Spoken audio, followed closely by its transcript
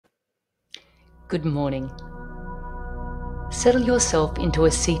Good morning. Settle yourself into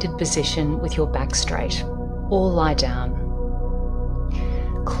a seated position with your back straight, or lie down.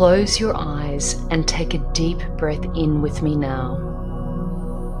 Close your eyes and take a deep breath in with me now.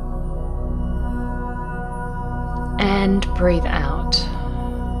 And breathe out.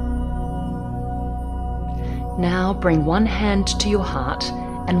 Now bring one hand to your heart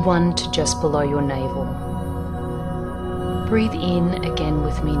and one to just below your navel. Breathe in again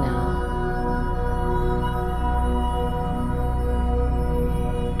with me now.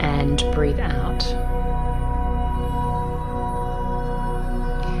 And breathe out.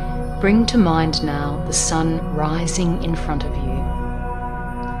 Bring to mind now the sun rising in front of you.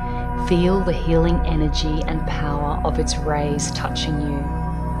 Feel the healing energy and power of its rays touching you.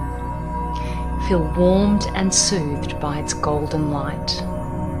 Feel warmed and soothed by its golden light.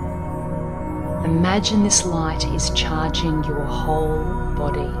 Imagine this light is charging your whole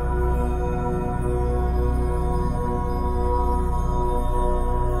body.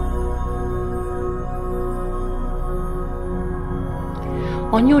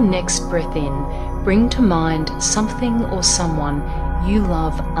 On your next breath in, bring to mind something or someone you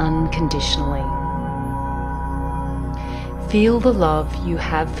love unconditionally. Feel the love you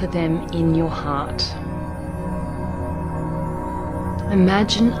have for them in your heart.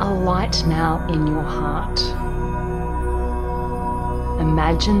 Imagine a light now in your heart.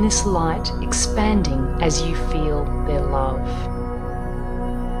 Imagine this light expanding as you feel their love.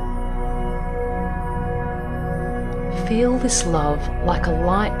 Feel this love like a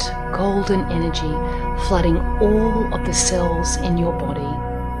light golden energy flooding all of the cells in your body.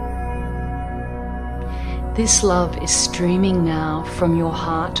 This love is streaming now from your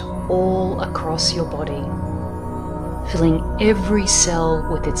heart all across your body, filling every cell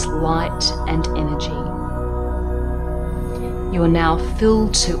with its light and energy. You are now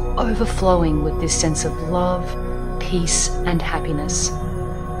filled to overflowing with this sense of love, peace, and happiness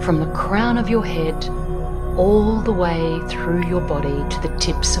from the crown of your head all the way through your body to the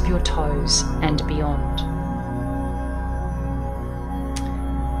tips of your toes and beyond.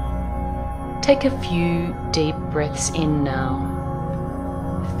 Take a few deep breaths in now,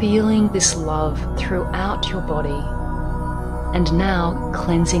 feeling this love throughout your body, and now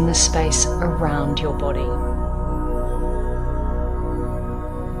cleansing the space around your body.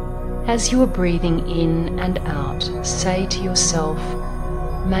 As you are breathing in and out, say to yourself,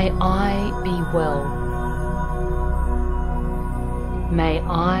 "May I be well. May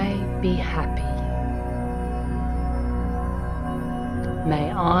I be happy.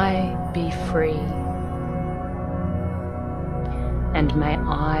 May I be free. And may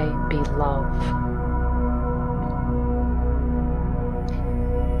I be love."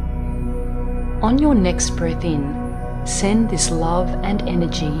 On your next breath in, send this love and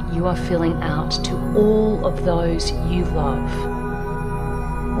energy you are feeling out to all of those you love,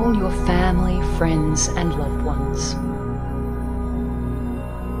 all your family, friends, and loved ones.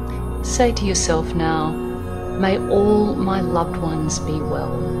 Say to yourself now, "May all my loved ones be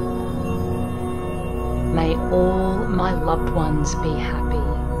well. May all my loved ones be happy.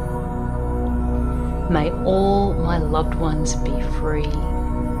 May all my loved ones be free.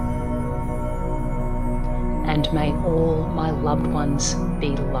 And may all my loved ones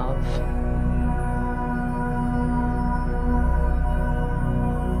be love."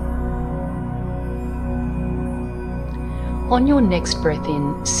 On your next breath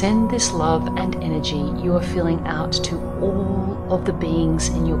in, send this love and energy you are feeling out to all of the beings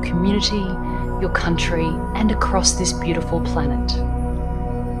in your community, your country, and across this beautiful planet.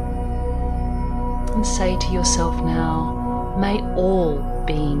 And say to yourself now, "May all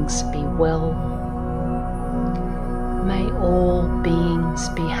beings be well. May all beings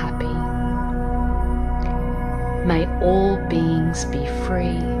be happy. May all beings be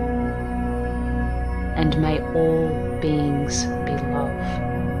free. And may all beings be love."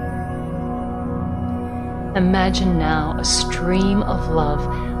 Imagine now a stream of love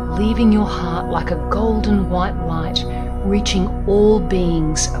leaving your heart like a golden white light, reaching all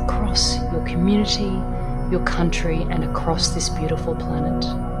beings across your community, your country, and across this beautiful planet.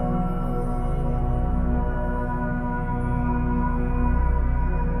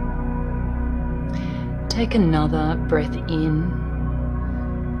 Take another breath in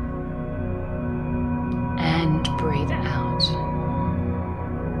and breathe out.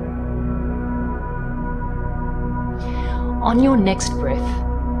 On your next breath,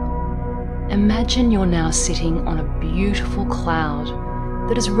 imagine you're now sitting on a beautiful cloud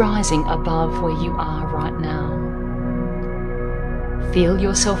that is rising above where you are right now. Feel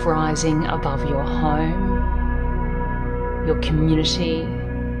yourself rising above your home, your community,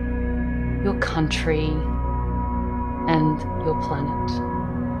 your country, and your planet.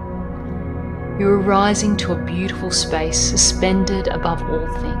 You are rising to a beautiful space suspended above all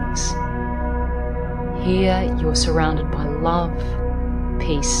things. Here you are surrounded by love,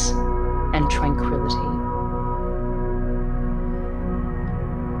 peace, and tranquility.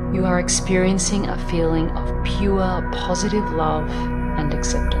 You are experiencing a feeling of pure, positive love and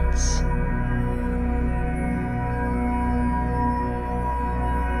acceptance.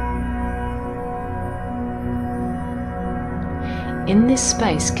 In this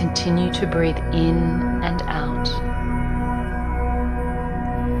space, continue to breathe in and out.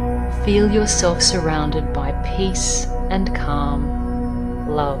 Feel yourself surrounded by peace and calm,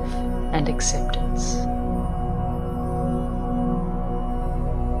 love and acceptance.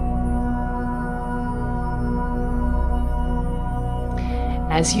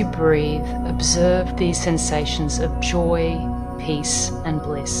 As you breathe, observe these sensations of joy, peace, and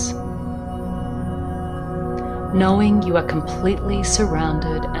bliss. Knowing you are completely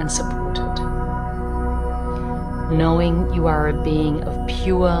surrounded and supported. Knowing you are a being of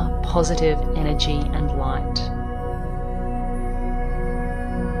pure, positive energy and light.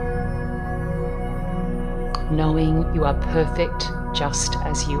 Knowing you are perfect just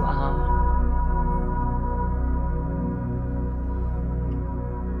as you are.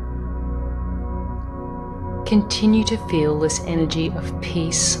 Continue to feel this energy of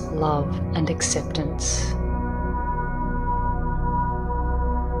peace, love, and acceptance.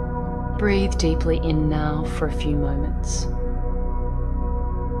 Breathe deeply in now for a few moments.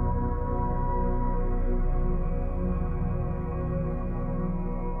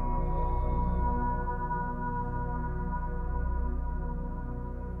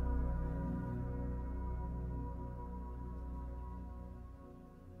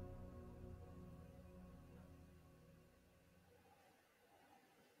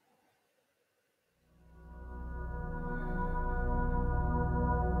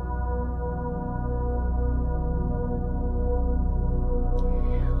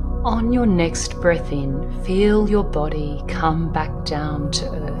 On your next breath in, feel your body come back down to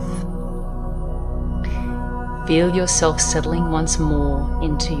earth. Feel yourself settling once more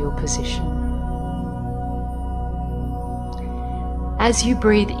into your position. As you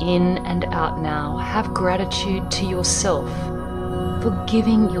breathe in and out now, have gratitude to yourself for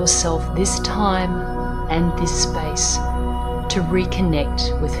giving yourself this time and this space to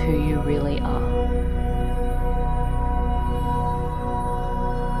reconnect with who you really are.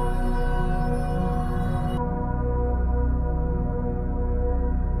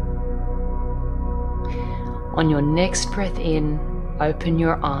 On your next breath in, open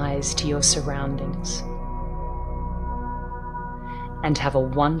your eyes to your surroundings and have a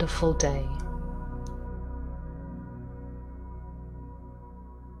wonderful day.